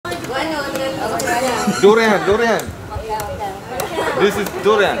Durian, durian. This is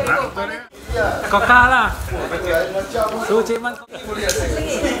durian. Kau kalah. Tu Cik Man.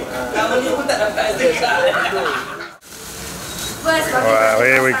 Well,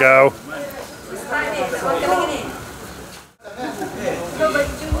 here we go.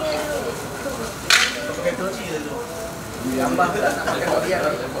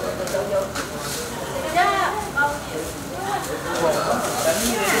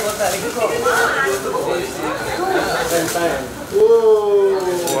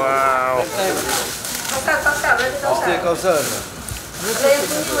 Wow.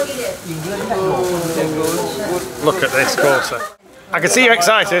 Look at this courser. I can see you're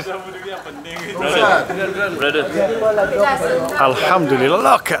excited. Alhamdulillah,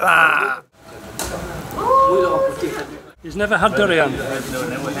 look at that. He's never had durian.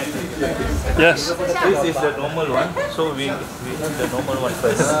 Yes. This is the normal one, so we have the normal one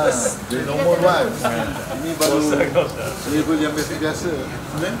first. The normal one. Ini baru yang biasa.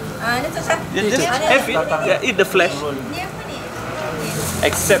 Just have it, eat the flesh.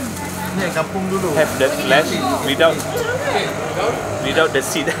 Except have the flesh without the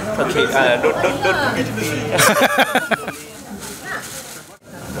seed. Okay, don't.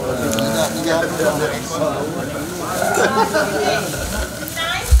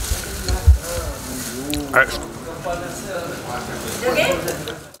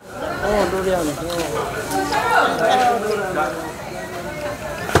 Oh, durian.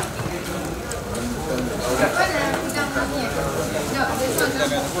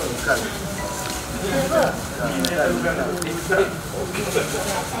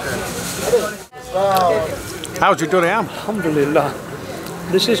 How's your durian? Alhamdulillah.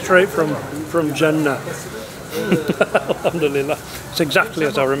 This is straight from Jannah. Alhamdulillah. It's exactly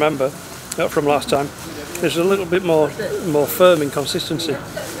as I remember from last time. It's a little bit more firm in consistency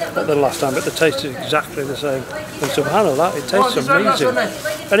than last time, but the taste is exactly the same. And subhanallah, it tastes amazing.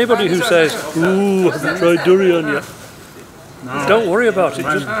 Anybody who says, "Ooh, have you tried durian yet?" Don't worry about it.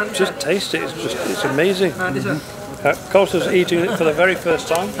 Just taste it. It's amazing. Kosa's eating it for the very first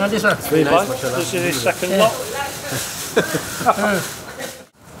time. This is his second lot.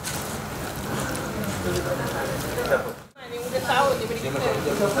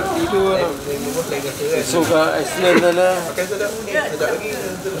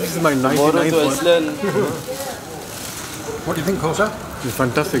 This is my 99th one. What do you think, Kosa? It's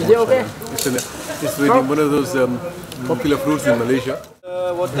fantastic. Okay. It's really one of those popular fruits in Malaysia.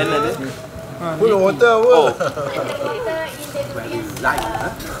 What else?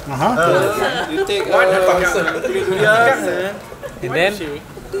 You take And then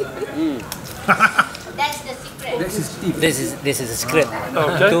That's the secret. this is a secret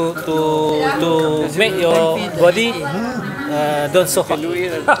Okay. to make your body don't so hot.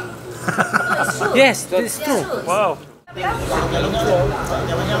 Yes, it's true. Wow.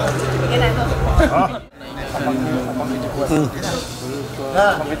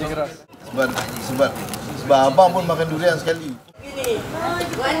 Sebab abang pun makan durian sekali.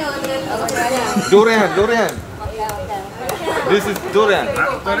 Durian, durian. This is durian.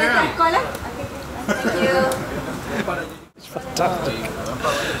 It's fantastic.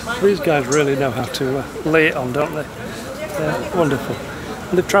 These guys really know how to lay it on, don't they? They're wonderful.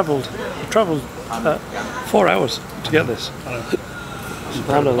 And they've travelled 4 hours to get this.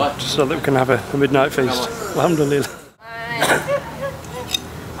 Subhanallah, just so that we can have a midnight feast. Alhamdulillah.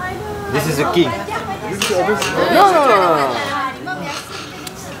 This is a king. No,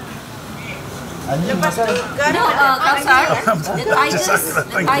 Kausar, the tigers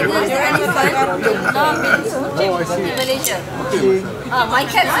and elephant do not mean in Malaysia. My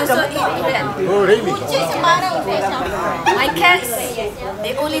cats also eat durian. My cats,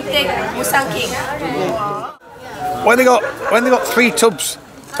 they only take Musang King. When they got 3 tubs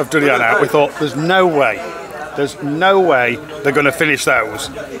of durian out, we thought there's no way they're going to finish those,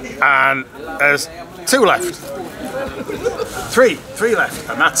 and there's 2 left. 3 left,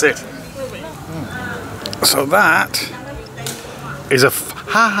 and that's it. So that is a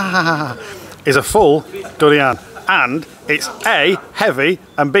full durian, and it's A, heavy,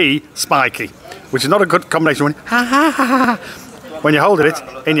 and B, spiky, which is not a good combination when you hold it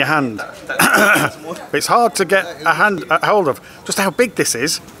in your hand. It's hard to get a hold of just how big this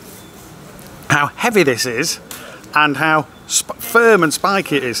is, how heavy this is, and how firm and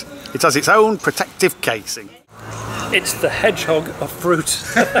spiky it is. It has its own protective casing. It's the hedgehog of fruit.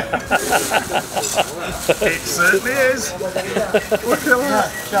 It certainly is.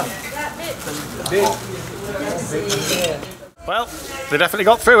 Well, they definitely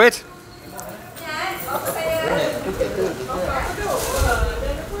got through it.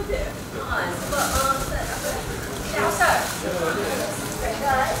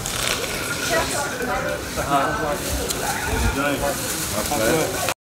 That's